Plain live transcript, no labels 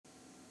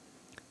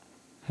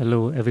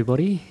Hello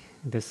everybody,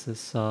 this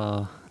is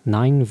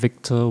 9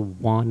 Victor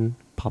 1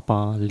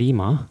 Papa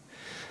Lima.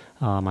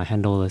 My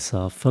handle is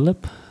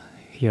Philip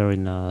here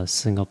in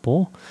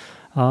Singapore.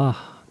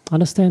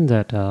 Understand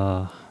that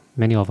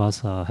many of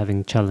us are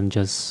having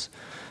challenges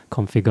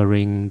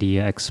configuring the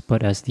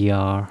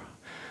ExpertSDR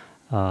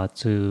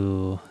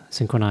to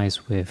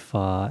synchronize with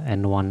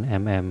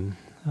N1MM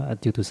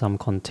due to some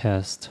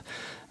contest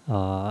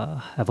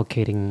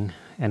advocating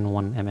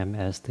N1MM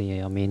as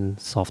the main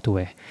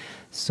software.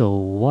 So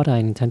what I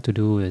intend to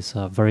do is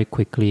a very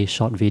quickly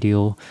short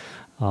video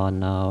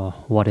on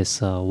what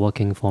is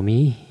working for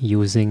me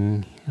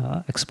using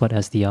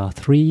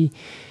ExpertSDR3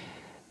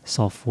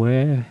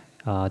 software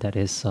that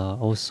is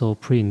also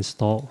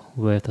pre-installed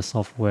with the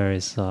software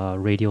is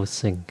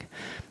RadioSync.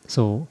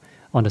 So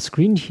on the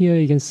screen here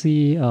you can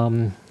see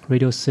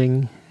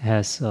RadioSync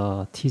has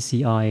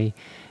TCI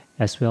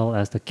as well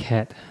as the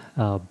cat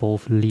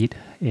both lit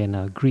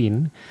in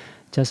green.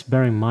 Just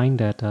bear in mind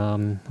that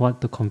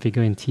what to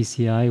configure in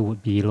TCI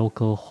would be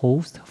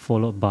localhost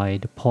followed by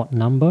the port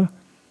number.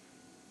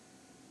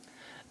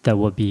 That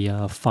would be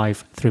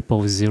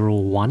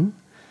 50001,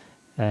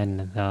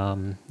 and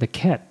the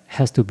cat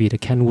has to be the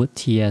Kenwood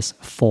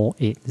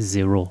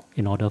TS480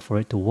 in order for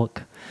it to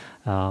work.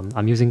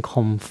 I'm using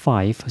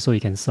COM5, so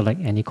you can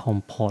select any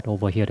COM port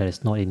over here that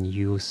is not in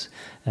use,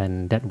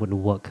 and that would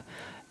work.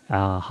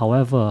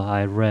 However,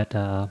 I read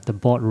the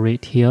baud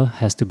rate here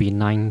has to be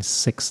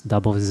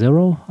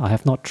 9600. I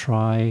have not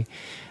tried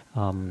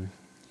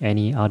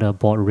any other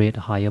baud rate,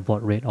 higher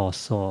baud rate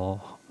also.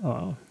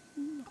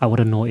 I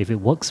wouldn't know if it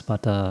works,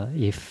 but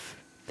if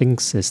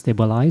things is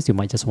stabilized, you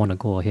might just want to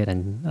go ahead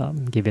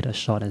and give it a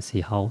shot and see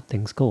how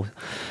things go.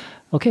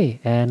 Okay,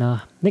 and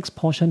next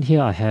portion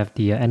here, I have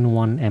the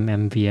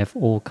N1MM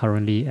VFO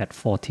currently at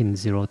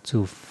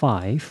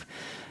 14025,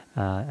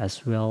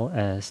 as well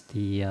as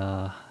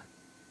the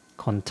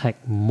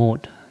contact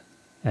mode,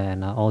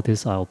 and all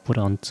this I'll put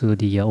onto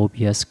the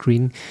OBS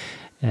screen,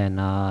 and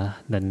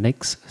the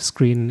next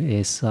screen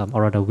is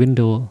or the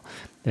window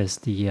is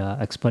the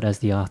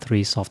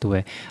ExpertSDR3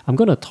 software. I'm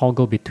going to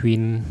toggle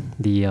between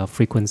the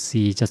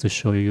frequency just to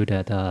show you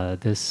that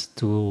these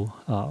two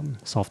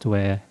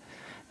software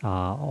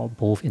are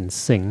both in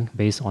sync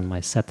based on my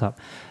setup.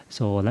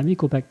 So let me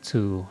go back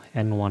to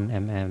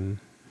N1MM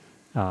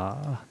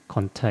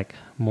contact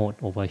mode.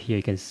 Over here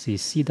you can see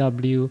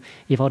CW.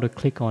 If I were to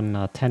click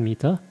on 10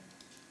 meter,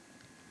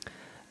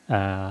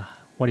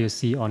 what you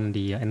see on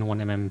the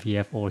N1MM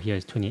VFO here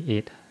is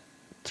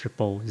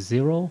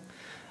 28000.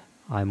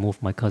 I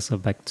move my cursor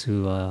back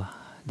to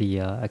the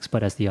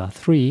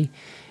ExpertSDR3.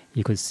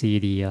 You could see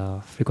the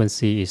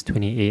frequency is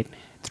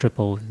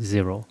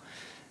 28000.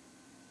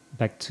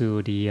 Back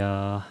to the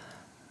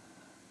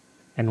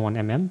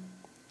N1MM,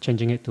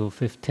 changing it to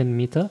 15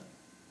 meter.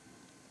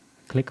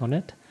 Click on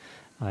it.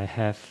 I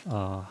have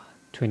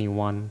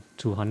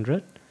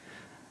 21200.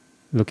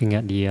 Looking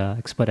at the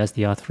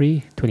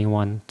ExpertSDR3,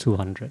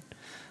 21200.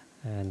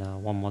 And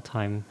one more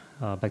time,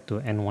 back to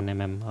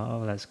N1MM.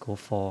 Let's go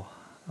for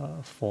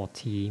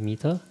 40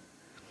 meter.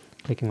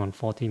 Clicking on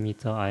 40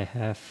 meter, I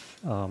have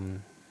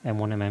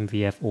N1MM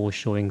VFO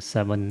showing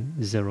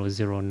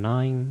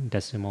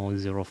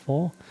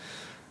 7009.04,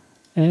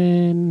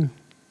 and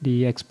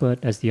the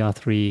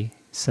ExpertSDR3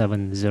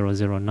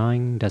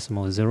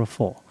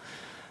 7009.04.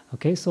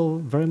 Okay, so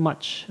very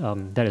much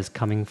that is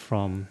coming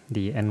from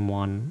the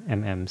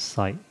N1MM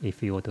site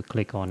if you were to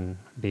click on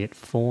be it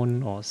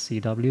phone or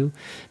CW.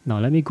 Now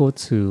let me go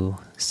to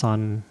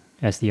Sun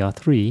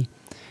SDR3,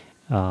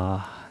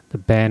 the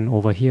band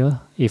over here.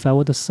 If I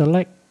were to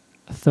select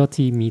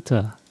 30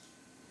 meter,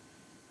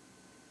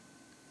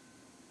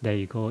 there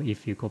you go.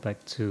 If you go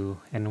back to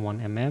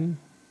N1MM,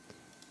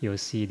 you'll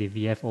see the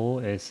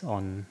VFO is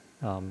on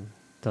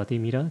 30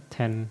 meter,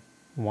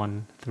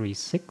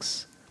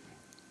 10136.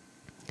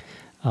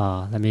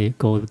 Let me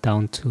go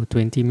down to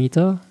 20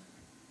 meter.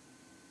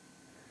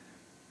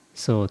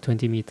 So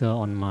 20 meter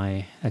on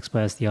my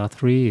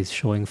ExpertSDR3 is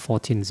showing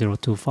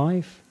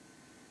 14025.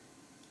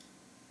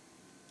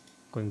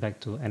 Going back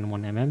to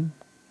N1MM,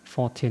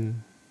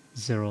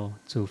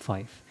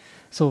 14025.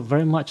 So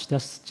very much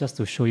just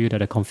to show you that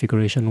the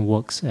configuration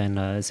works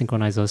and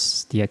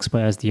synchronizes the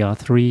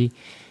ExpertSDR3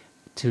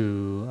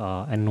 to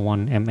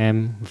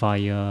N1MM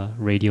via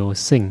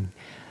RadioSync.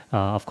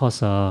 Of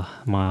course,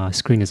 my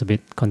screen is a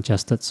bit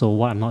congested, so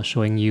what I'm not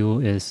showing you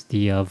is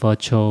the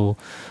virtual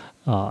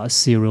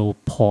serial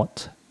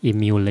port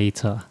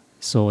emulator.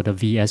 So the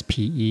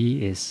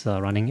VSPE is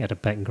running at the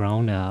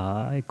background.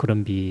 It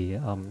couldn't be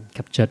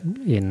captured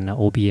in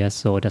OBS,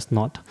 so that's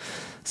not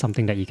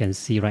something that you can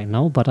see right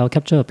now. But I'll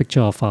capture a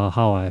picture of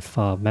how I've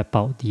mapped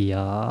out the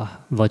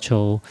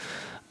virtual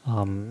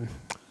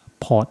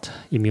port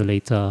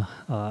emulator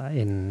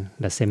in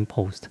the same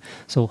post.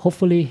 So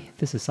hopefully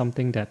this is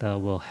something that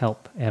will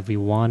help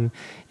everyone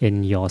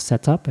in your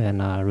setup,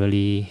 and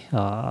really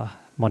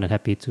more than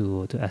happy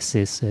to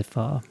assist if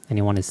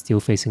anyone is still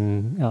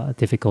facing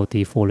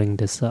difficulty following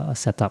this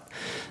setup.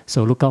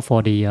 So look out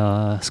for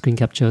the screen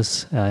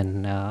captures,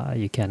 and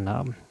you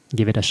can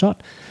give it a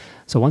shot.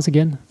 So once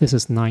again, this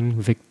is 9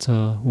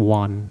 Victor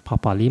 1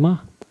 Papa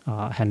Lima.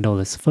 Handle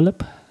is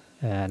Philip,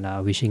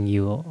 and wishing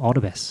you all the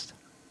best.